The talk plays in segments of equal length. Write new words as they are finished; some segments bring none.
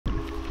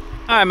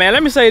All right, man,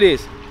 let me say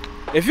this.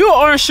 If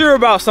you're unsure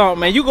about something,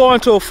 man, you go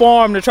into a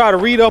forum to try to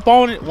read up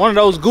on it, one of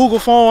those Google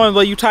forums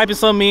where you typing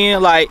something in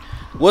like,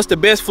 what's the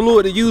best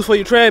fluid to use for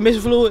your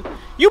transmission fluid,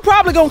 you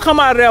probably gonna come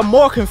out of there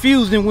more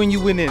confused than when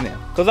you went in there.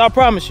 Cause I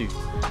promise you,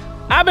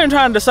 I've been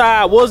trying to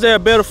decide, was there a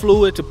better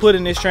fluid to put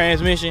in this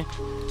transmission?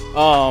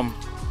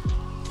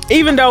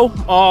 Even though,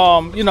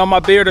 you know,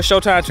 my Beard or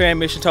Showtime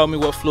transmission told me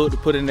what fluid to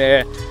put in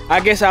there, I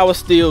guess I was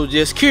still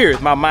just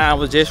curious. My mind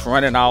was just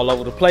running all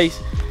over the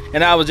place,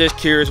 and I was just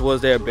curious,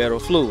 was there a better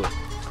fluid?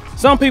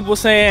 Some people were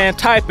saying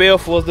Type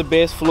F was the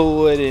best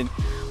fluid, and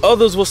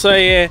others were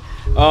saying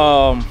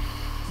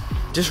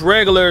just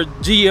regular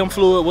GM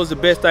fluid was the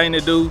best thing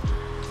to do.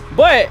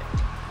 But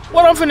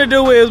what I'm finna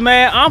do is,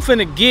 man, I'm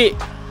finna get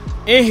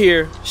in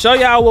here, show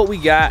y'all what we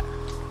got.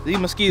 These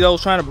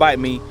mosquitoes trying to bite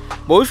me.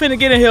 But we finna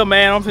get in here,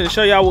 man. I'm finna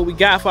show y'all what we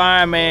got for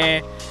Iron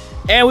Man.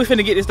 And we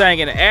finna get this thing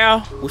in the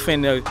air. We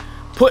finna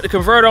put the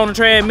converter on the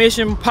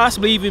transmission,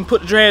 possibly even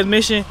put the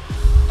transmission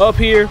up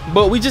here.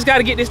 But we just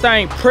gotta get this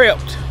thing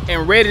prepped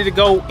and ready to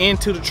go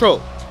into the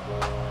truck.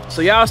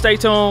 So y'all stay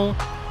tuned.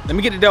 Let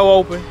me get the door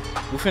open.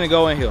 We finna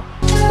go in here.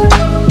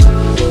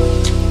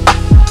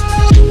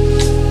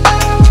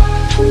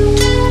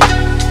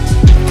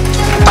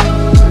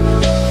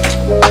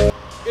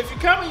 If you're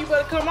coming, you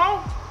better come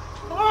on.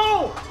 Come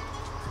on.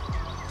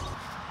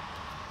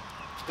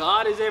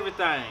 God is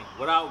everything.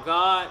 Without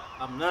God,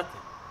 I'm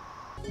nothing.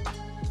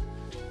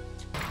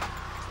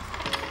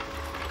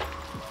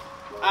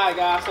 Alright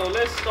guys, so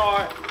let's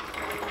start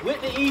with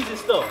the easy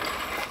stuff.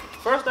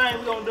 First thing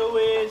we're gonna do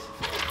is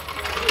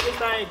get this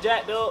thing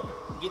jacked up,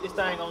 get this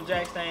thing on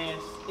jack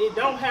stands. It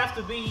don't have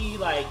to be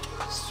like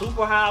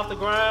super high off the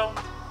ground,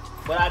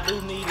 but I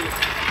do need it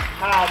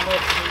high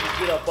enough for me to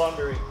get up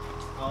under it.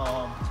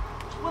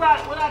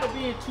 Without it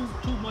being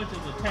too much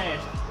of a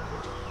task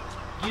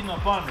getting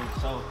up under it.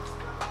 So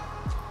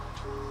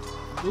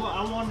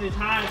I want it as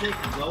high as it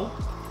can go,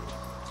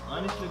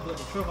 honestly, but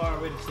the truck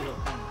already set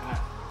up kind of high.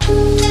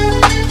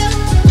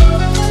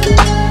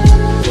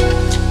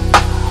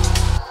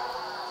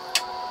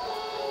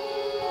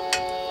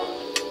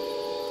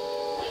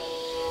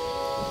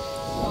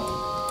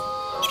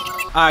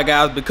 Alright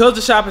guys, because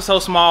the shop is so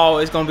small,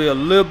 it's gonna be a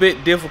little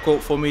bit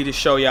difficult for me to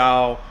show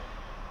y'all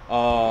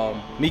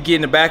me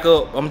getting the back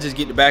up. I'm gonna just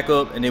get the back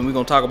up, and then we're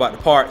gonna talk about the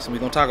parts, and we're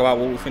gonna talk about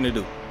what we're finna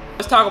do.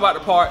 Let's talk about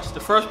the parts.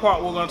 The first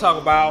part we're gonna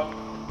talk about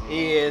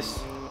is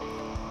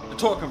the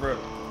torque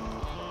converter.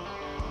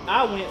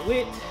 I went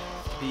with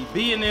the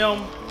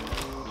B&M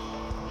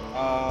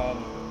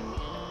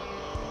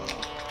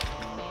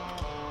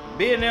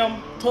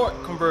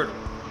torque converter,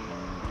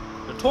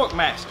 the Torque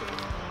Master. I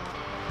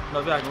don't know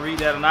if y'all can read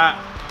that or not.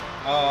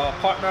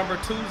 Part number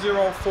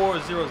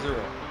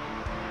 20400.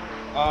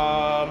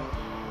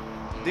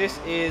 This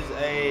is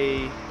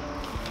I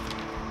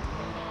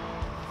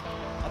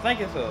think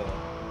it's a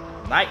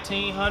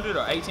 1900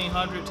 or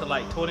 1800 to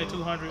like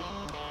 2200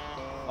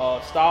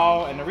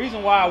 stall, and the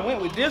reason why I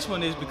went with this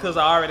one is because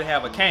I already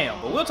have a cam,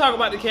 but we'll talk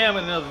about the cam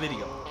in another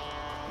video.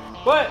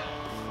 But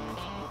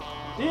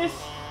this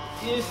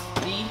is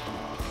the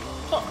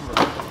torque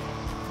converter.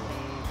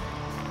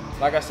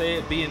 Like I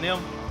said, B&M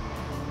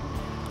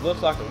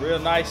looks like a real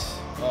nice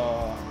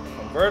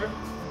converter.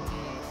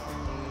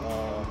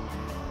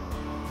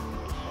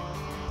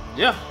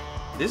 Yeah,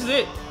 this is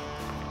it.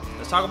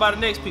 Let's talk about the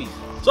next piece.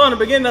 So in the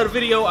beginning of the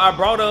video, I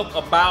brought up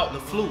about the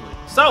fluid.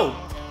 So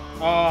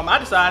I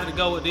decided to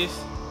go with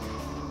this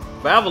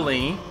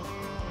Valvoline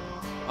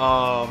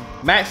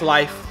Max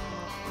Life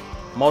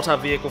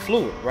multi-vehicle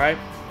fluid, right?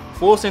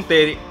 Full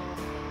synthetic.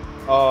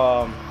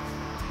 The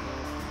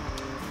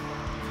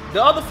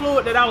other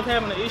fluid that I was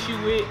having an issue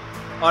with,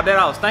 or that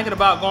I was thinking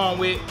about going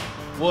with,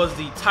 was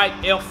the Type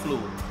F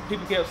fluid.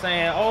 People kept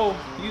saying, oh,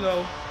 you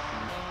know,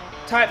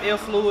 Type F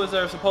fluids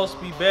are supposed to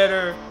be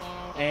better,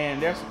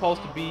 and they're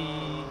supposed to be,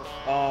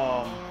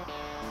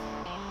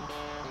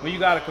 when you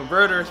got a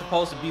converter, it's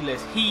supposed to be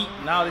less heat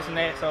and all this and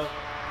that. So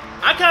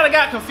I kind of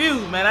got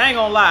confused, man. I ain't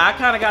gonna lie. I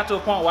kind of got to a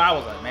point where I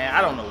was like, man,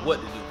 I don't know what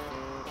to do.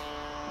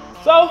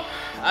 So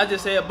I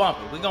just said bump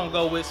it. We're gonna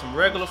go with some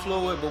regular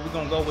fluid, but we're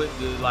gonna go with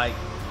the like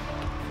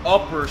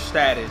upper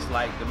status,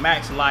 like the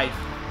Max Life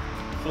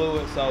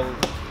fluid. So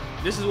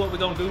this is what we're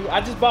gonna do. I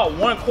just bought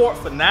 1 quart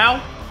for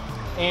now,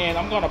 and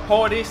I'm gonna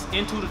pour this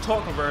into the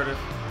torque converter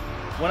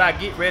when I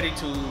get ready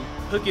to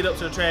hook it up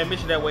to the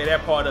transmission. That way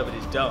that part of it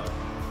is done.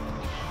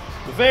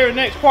 The very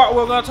next part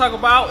we're gonna talk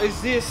about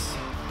is this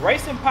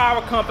Racing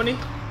Power Company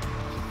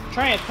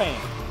trans pan.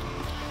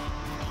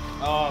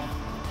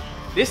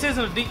 This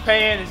isn't a deep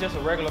pan, it's just a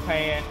regular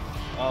pan.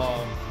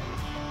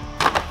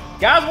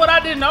 Guys, what I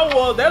didn't know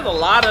was there's a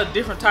lot of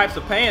different types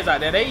of pans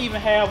out there. They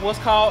even have what's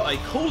called a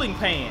cooling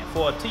pan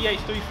for a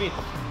TH350.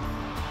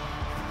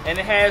 And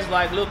it has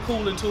like little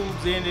cooling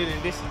tubes in it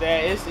and this and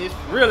that. It's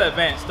real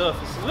advanced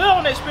stuff. It's a little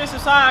on the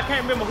expensive side. I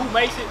can't remember who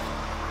makes it,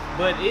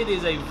 but it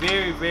is a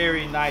very,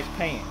 very nice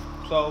pan.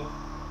 So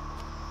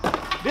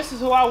this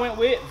is who I went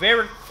with.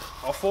 Very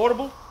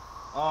affordable.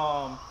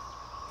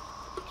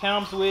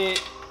 Comes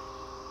with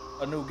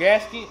a new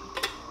gasket.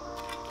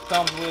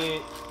 comes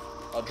with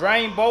a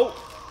drain bolt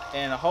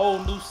and a whole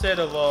new set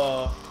of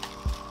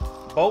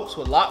bolts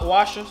with lock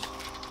washers.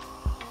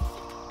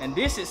 And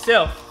this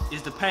itself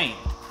is the pan.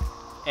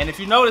 And if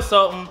you notice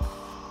something,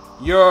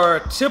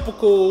 your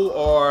typical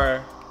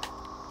or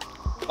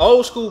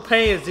old school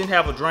pans didn't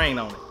have a drain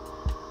on it.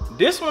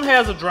 This one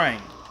has a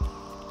drain.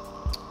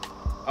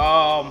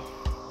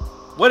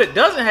 What it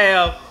doesn't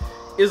have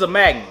is a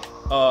magnet.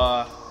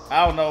 I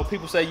don't know,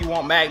 people say you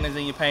want magnets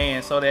in your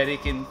pan so that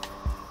it can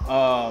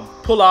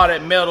pull all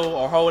that metal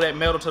or hold that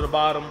metal to the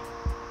bottom.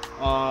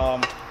 I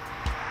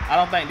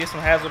don't think this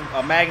one has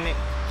a magnet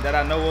that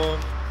I know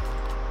of.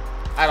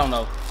 I don't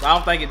know, so I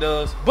don't think it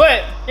does.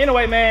 But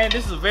anyway, man,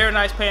 this is a very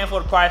nice pan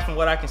for the price from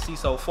what I can see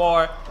so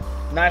far.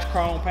 Nice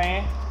chrome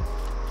pan.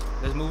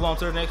 Let's move on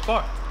to the next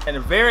part. And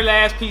the very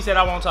last piece that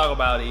I want to talk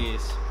about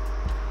is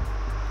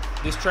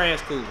this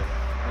trans cooler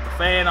with the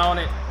fan on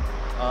it.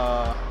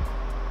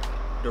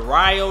 The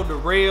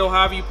rail,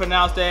 however you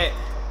pronounce that,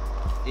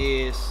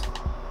 is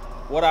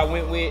what I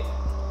went with,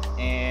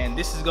 and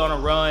this is gonna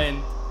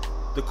run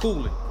the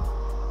cooling.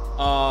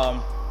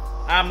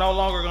 I'm no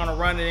longer gonna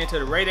run it into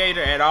the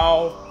radiator at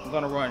all. I'm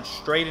gonna run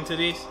straight into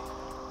this.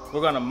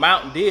 We're gonna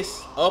mount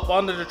this up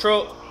under the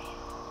truck.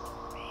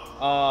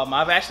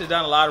 I've actually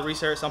done a lot of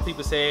research. Some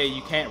people say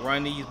you can't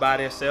run these by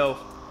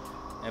themselves,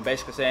 and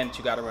basically saying that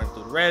you gotta run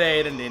through the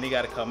radiator and then they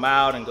gotta come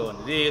out and go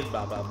into this,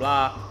 blah, blah,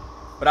 blah.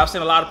 But I've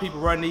seen a lot of people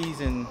run these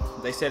and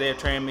they say their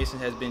transmission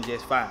has been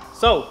just fine.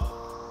 So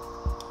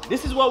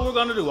this is what we're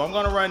gonna do. I'm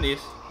gonna run this,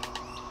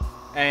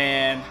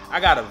 and I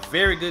got a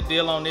very good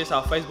deal on this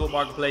off Facebook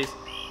Marketplace.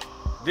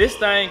 This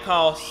thing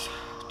costs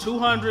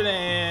 $200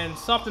 and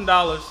something.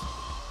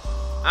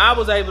 I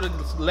was able to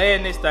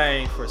land this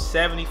thing for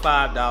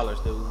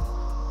 $75, dude.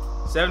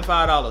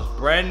 $75,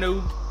 brand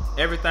new.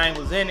 Everything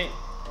was in it.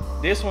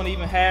 This one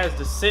even has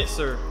the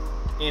sensor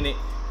in it.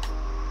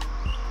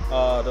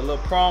 The little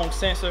prong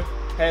sensor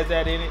has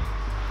that in it.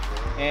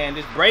 And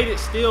this braided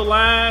steel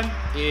line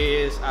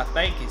is, I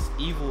think it's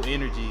Evil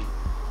Energy.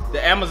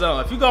 The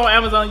Amazon. If you go on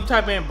Amazon, you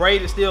type in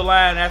braided steel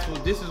line,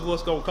 this is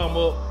what's gonna come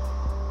up.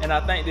 And I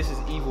think this is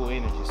Evil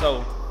Energy.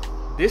 So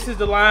this is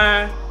the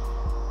line.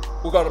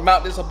 We're gonna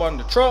mount this up on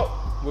the truck.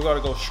 We're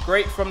gonna go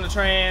straight from the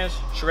trans,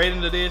 straight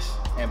into this,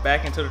 and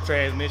back into the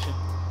transmission.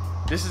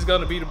 This is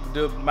gonna be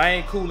the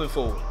main cooling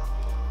for it.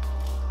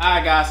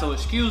 Alright guys, so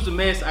excuse the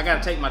mess. I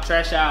gotta take my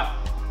trash out.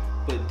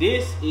 But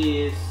this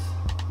is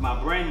my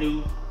brand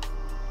new,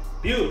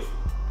 beautiful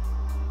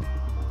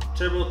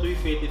Turbo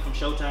 350 from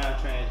Showtime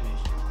transmission.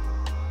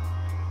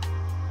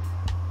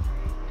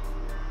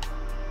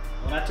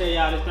 When I tell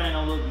y'all this thing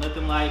don't look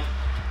nothing like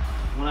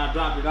when I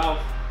dropped it off,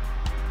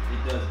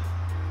 it doesn't.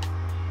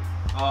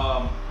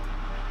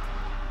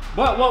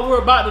 But what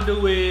we're about to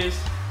do is,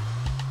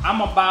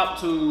 I'm about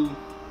to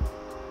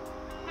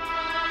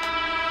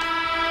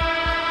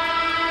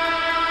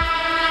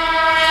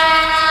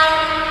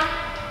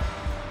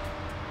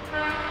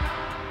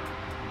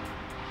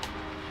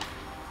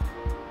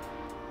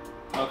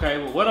okay,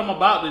 well, what I'm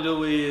about to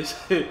do is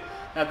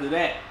after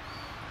that,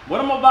 what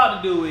I'm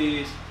about to do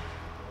is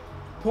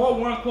pour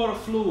 1/4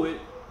 fluid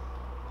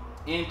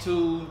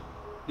into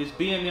this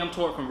B&M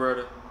torque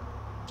converter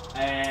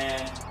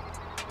and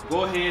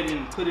go ahead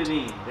and put it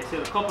in. They said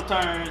a couple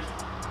turns,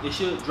 it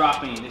should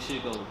drop in. It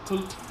should go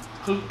cloop,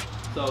 cloop.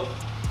 So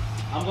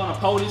I'm gonna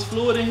pour this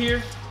fluid in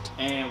here,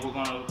 and we're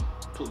gonna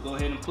go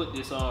ahead and put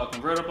this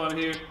converter up on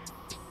here,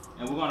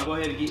 and we're gonna go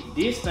ahead and get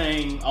this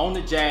thing on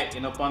the jack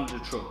and up under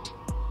the truck.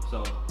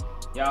 So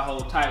y'all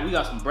hold tight. We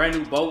got some brand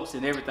new bolts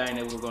and everything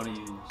that we're gonna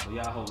use. So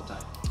y'all hold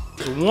tight.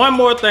 There's one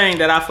more thing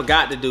that I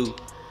forgot to do,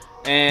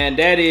 and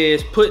that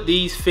is put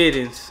these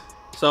fittings.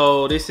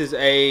 So this is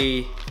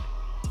a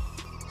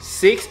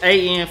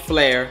 6AN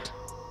flare,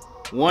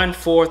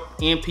 1/4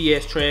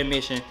 MPS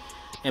transmission,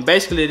 and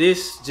basically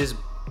this just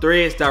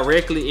threads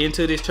directly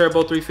into this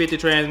Turbo 350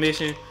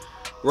 transmission,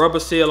 rubber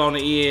seal on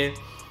the end.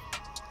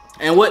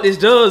 And what this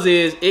does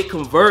is it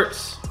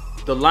converts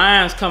the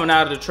lines coming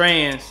out of the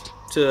trans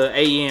to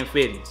AN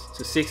fittings,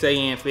 to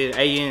 6AN fittings,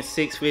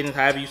 AN6 fittings,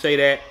 however you say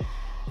that.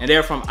 And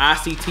they're from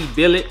ICT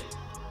Billet.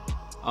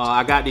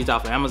 I got these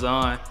off of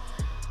Amazon.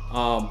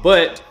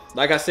 But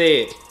like I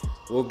said,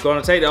 we're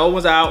gonna take the old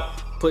ones out,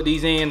 put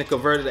these in to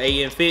convert it to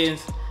AN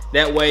fittings.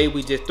 That way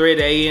we just thread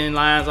the AN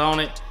lines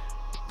on it,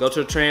 go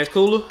to the trans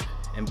cooler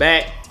and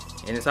back,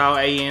 and it's all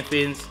AN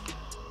fittings.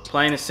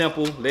 Plain and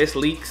simple, less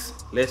leaks,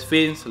 less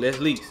fittings, less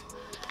leaks.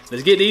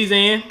 Let's get these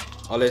in,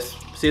 or let's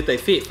see if they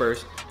fit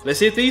first. Let's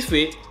see if these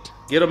fit,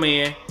 get them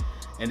in,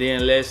 and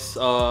then let's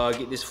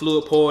get this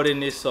fluid poured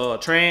in this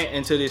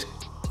into this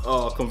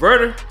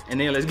converter, and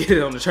then let's get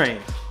it on the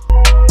train.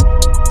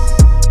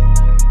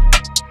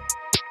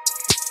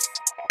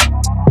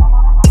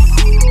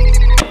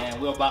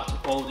 And we're about to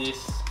pour this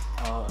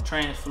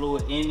trans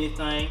fluid in this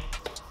thing,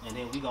 and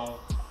then we're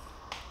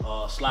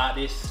gonna slide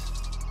this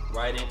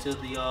right into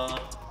the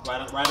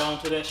right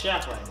onto that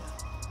shaft right now.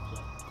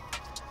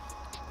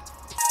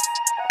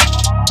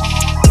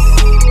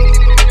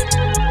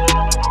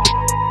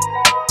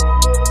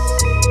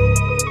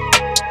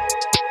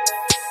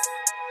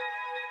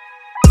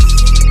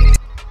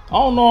 I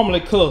don't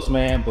normally cuss,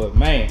 man, but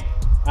man,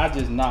 I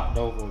just knocked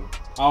over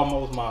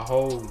almost my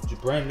whole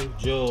brand new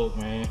jug,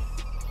 man,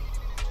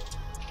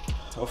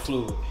 of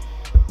fluid.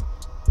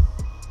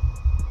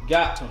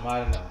 Got to, I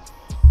don't know.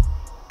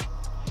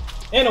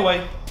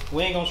 Anyway,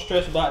 we ain't gonna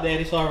stress about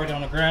that. It's already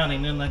on the ground.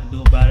 Ain't nothing I can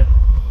do about it.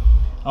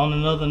 On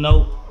another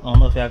note, I don't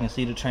know if y'all can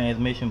see the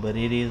transmission, but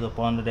it is up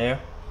under there.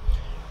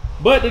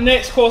 But the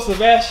next course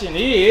of action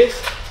is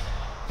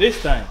this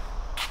thing.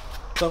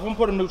 So if I'm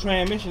putting a new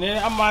transmission in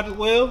it, I might as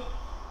well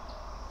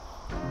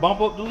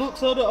bump up the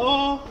looks of the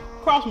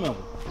cross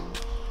member.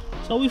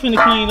 So we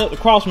finna clean up the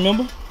cross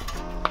member,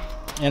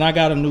 and I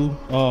got a new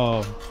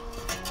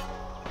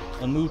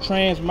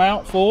trans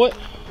mount for it.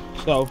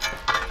 So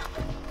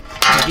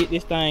get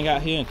this thing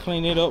out here and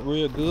clean it up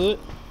real good,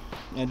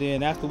 and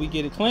then after we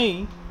get it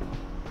clean,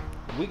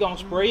 we gonna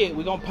spray it.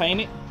 We gonna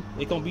paint it.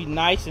 It's gonna be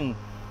nice, and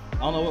I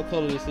don't know what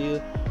color this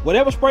is.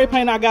 Whatever spray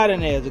paint I got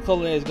in there is the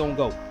color that it's gonna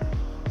go.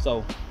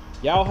 So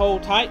y'all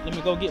hold tight. Let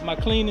me go get my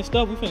cleaning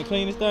stuff. We finna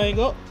clean this thing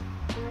up.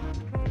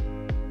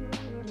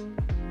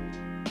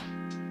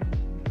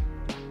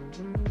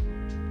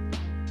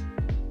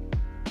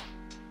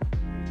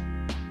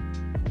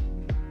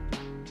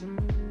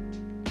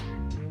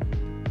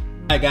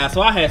 Alright guys,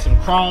 so I had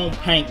some chrome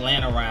paint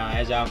laying around,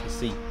 as y'all can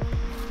see.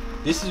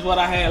 This is what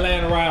I had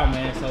laying around,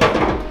 man. So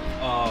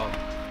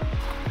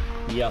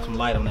you got some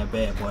light on that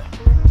bad boy.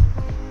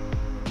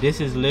 This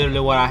is literally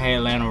what I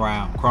had laying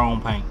around,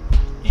 chrome paint.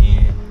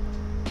 And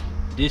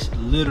this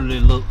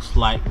literally looks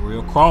like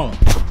real chrome.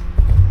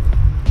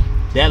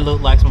 That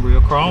looked like some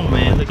real chrome,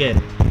 man. Look at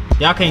it.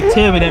 Y'all can't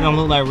tell me that don't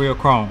look like real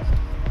chrome.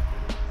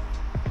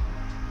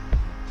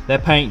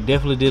 That paint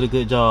definitely did a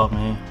good job,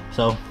 man.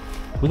 So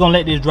we're gonna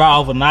let this dry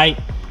overnight,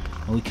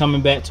 and we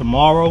coming back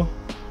tomorrow,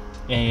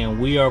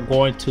 and we are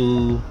going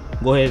to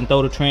go ahead and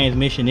throw the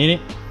transmission in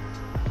it,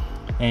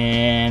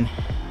 and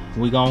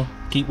we're gonna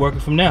keep working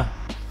from there.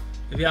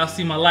 If y'all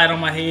see my light on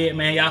my head,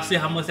 man, y'all see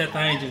how much that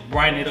thing just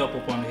brighten it up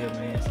under here,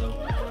 man.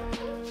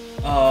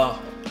 So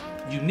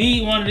you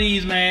need one of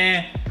these,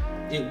 man.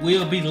 It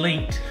will be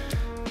linked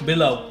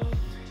below.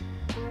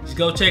 Just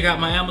go check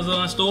out my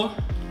Amazon store,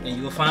 and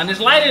you'll find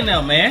this light in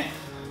there, man.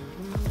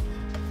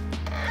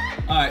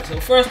 Alright, so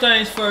first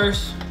things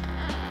first,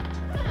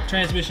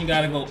 transmission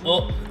gotta go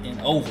up and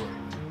over.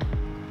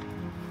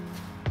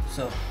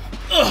 So,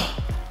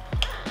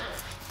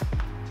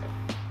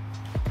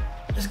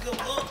 let's go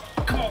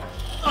up, come on.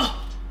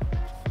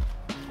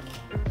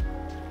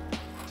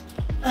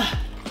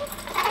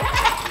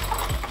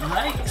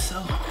 Alright,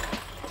 so,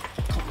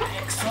 come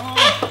back some.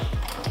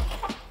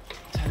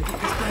 Try to get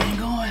this thing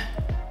going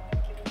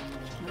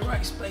in the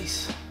right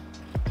space.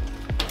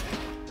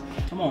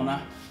 Come on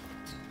now.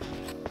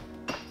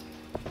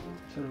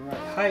 To the right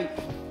height.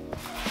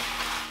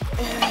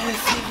 And let's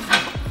see if we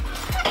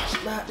can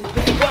slide this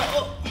back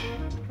up.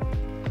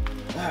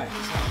 Alright,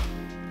 so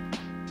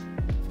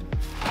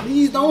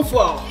please don't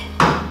fall.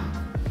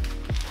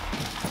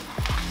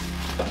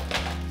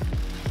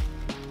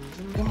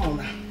 Come on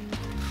now.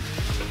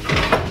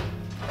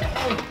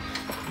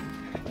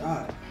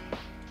 Alright.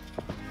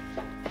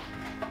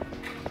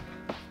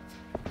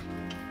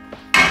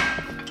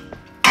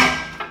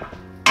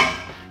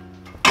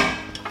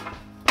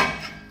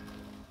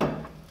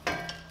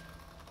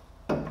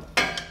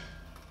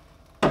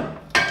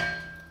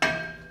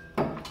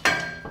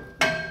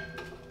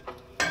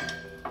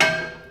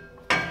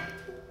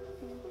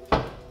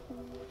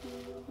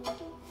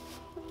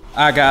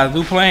 Alright guys,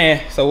 new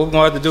plan. So what we're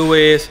gonna have to do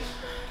is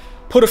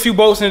put a few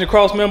bolts in the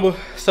cross member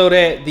so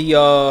that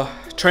the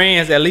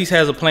trans at least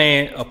has a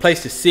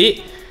place to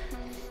sit.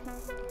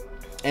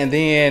 And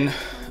then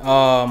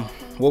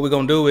what we're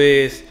gonna do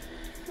is,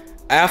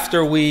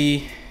 after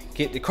we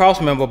get the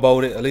cross member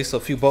bolted, at least a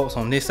few bolts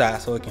on this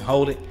side so it can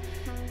hold it,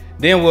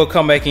 then we'll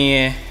come back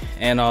in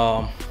and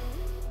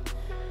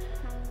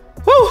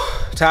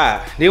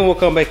tired. Then we'll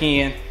come back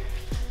in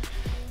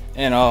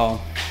and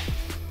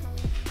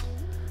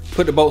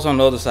put the bolts on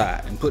the other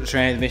side and put the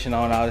transmission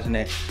on, all this and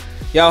that.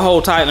 Y'all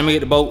hold tight, let me get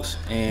the bolts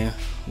and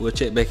we'll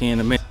check back in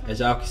a minute. As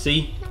y'all can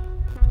see,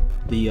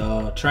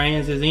 the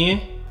trans is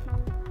in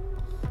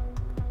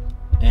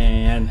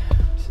and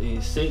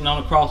it's sitting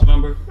on the cross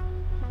member.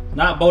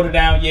 Not bolted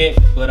down yet,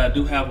 but I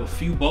do have a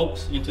few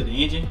bolts into the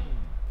engine.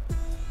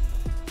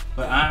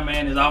 But Iron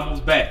Man is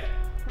almost back.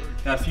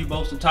 Got a few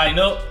bolts to tighten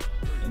up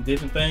and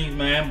different things,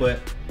 man,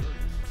 but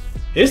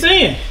it's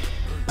in.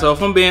 So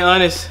if I'm being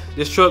honest,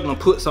 this truck gonna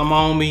put some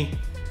on me.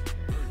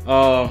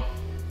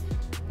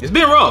 It's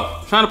been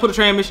rough. Trying to put a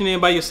transmission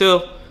in by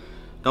yourself.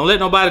 Don't let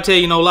nobody tell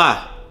you no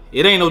lie.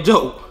 It ain't no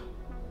joke.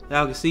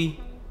 Y'all can see,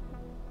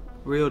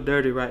 real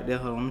dirty right there.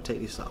 Hold on, let me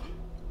take this off.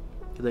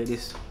 Like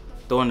this,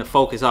 throwing the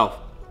focus off.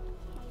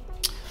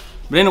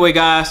 But anyway,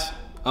 guys,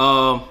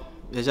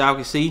 as y'all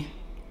can see,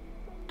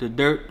 the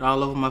dirt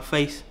all over my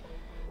face.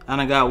 I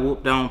done got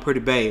whooped down pretty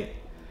bad.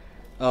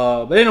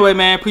 But anyway,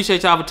 man,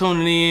 appreciate y'all for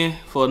tuning in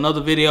for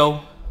another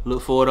video.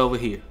 Look forward over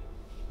here.